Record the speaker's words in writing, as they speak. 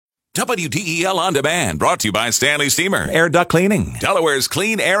WDEL On Demand, brought to you by Stanley Steamer, Air Duct Cleaning, Delaware's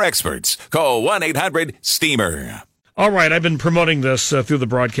clean air experts. Call 1-800-STEAMER. All right, I've been promoting this through the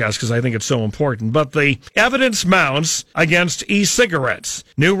broadcast because I think it's so important, but the evidence mounts against e-cigarettes.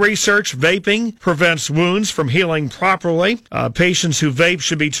 New research, vaping prevents wounds from healing properly. Patients who vape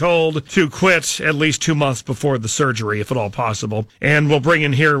should be told to quit at least 2 months before the surgery, if at all possible. And we'll bring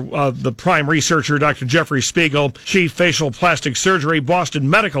in here the prime researcher, Dr. Jeffrey Spiegel, Chief Facial Plastic Surgery, Boston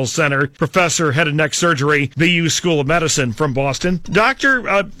Medical Center, Professor, Head and Neck Surgery, BU School of Medicine from Boston.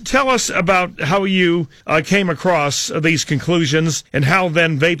 Doctor, tell us about how you came across these conclusions and how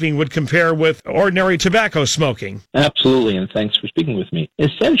then vaping would compare with ordinary tobacco smoking. Absolutely, and thanks for speaking with me.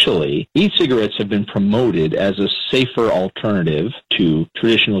 Essentially, e-cigarettes have been promoted as a safer alternative to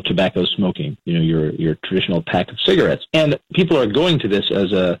traditional tobacco smoking, your traditional pack of cigarettes. And people are going to this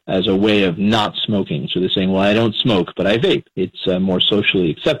as a way of not smoking. So they're saying, well, I don't smoke, but I vape. It's more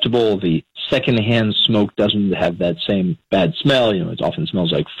socially acceptable. The secondhand smoke doesn't have that same bad smell. It often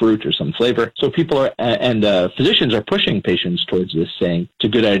smells like fruit or some flavor. So people are, and physicians are pushing patients towards this, saying it's a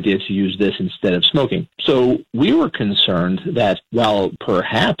good idea to use this instead of smoking. So we were concerned that while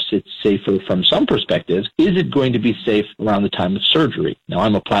perhaps it's safer from some perspectives, is it going to be safe around the time of surgery? Now,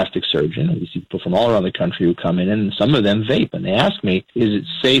 I'm a plastic surgeon, and we see people from all around the country who come in, and some of them vape. And they ask me, is it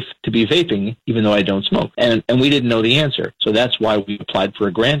safe to be vaping even though I don't smoke? And we didn't know the answer. So that's why we applied for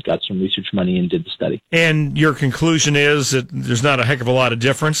a grant, got some research money, and did the study. And your conclusion is that there's not a heck of a lot of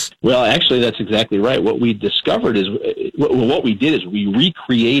difference? Well, actually, that's exactly right. What we discovered is, what we did is we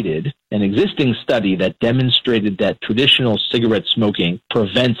recreated an existing study that demonstrated that traditional cigarette smoking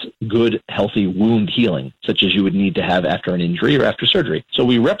prevents good, healthy wound healing, such as you would need to have after an injury or after surgery. So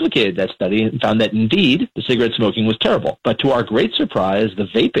we replicated that study and found that indeed the cigarette smoking was terrible. But to our great surprise, the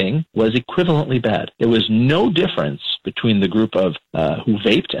vaping was equivalently bad. There was no difference between the group of who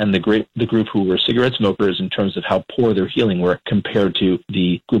vaped and the group who were cigarette smokers in terms of how poor their healing were compared to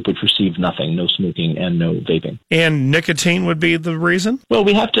the group which received nothing, no smoking and no vaping. And nicotine would be the reason? Well,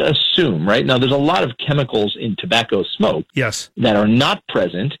 we have to assume, right? Now, there's a lot of chemicals in tobacco smoke that are not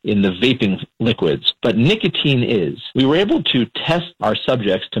present in the vaping liquids, but nicotine is. We were able to test our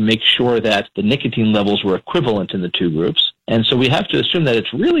subjects to make sure that the nicotine levels were equivalent in the two groups. And so we have to assume that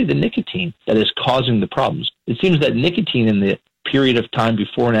it's really the nicotine that is causing the problems. It seems that nicotine in the period of time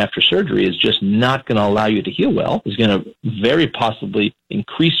before and after surgery is just not going to allow you to heal well. It's going to very possibly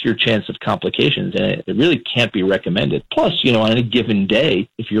increase your chance of complications, and it really can't be recommended. Plus, on a given day,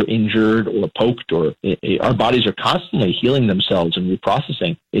 if you're injured or poked, or our bodies are constantly healing themselves and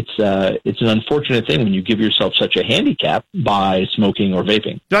reprocessing, it's an unfortunate thing when you give yourself such a handicap by smoking or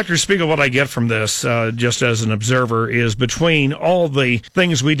vaping. Dr. Spiegel, what I get from this, just as an observer, is between all the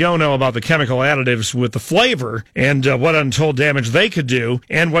things we don't know about the chemical additives with the flavor and what untold damage they could do,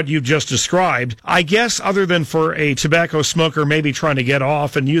 and what you've just described, I guess other than for a tobacco smoker maybe trying to get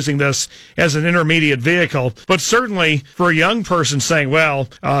off and using this as an intermediate vehicle, but certainly for a young person saying, well,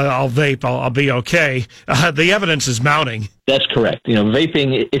 I'll vape, I'll be okay, the evidence is mounting. That's correct.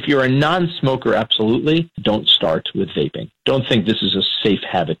 Vaping, if you're a non-smoker, absolutely, don't start with vaping. Don't think this is a safe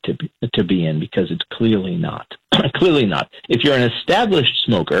habit to be in, because it's clearly not. Clearly not. If you're an established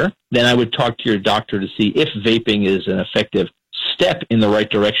smoker, then I would talk to your doctor to see if vaping is an effective step in the right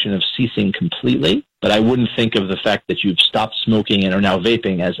direction of ceasing completely. But I wouldn't think of the fact that you've stopped smoking and are now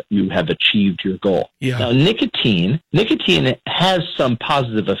vaping as you have achieved your goal. Yeah. Now, nicotine has some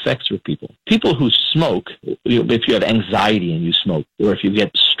positive effects for people. People who smoke, if you have anxiety and you smoke, or if you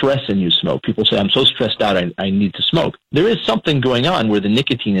get stress and you smoke, people say, I'm so stressed out, I need to smoke. There is something going on where the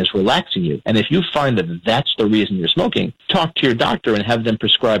nicotine is relaxing you. And if you find that that's the reason you're smoking, talk to your doctor and have them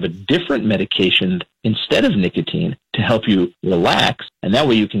prescribe a different medication instead of nicotine to help you relax. And that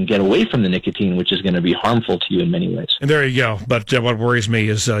way you can get away from the nicotine, which is going to be harmful to you in many ways. And there you go. But what worries me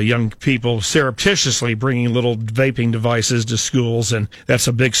is young people surreptitiously bringing little vaping devices to schools, and that's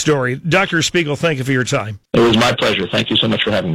a big story. Dr. Spiegel, thank you for your time. It was my pleasure. Thank you so much for having me.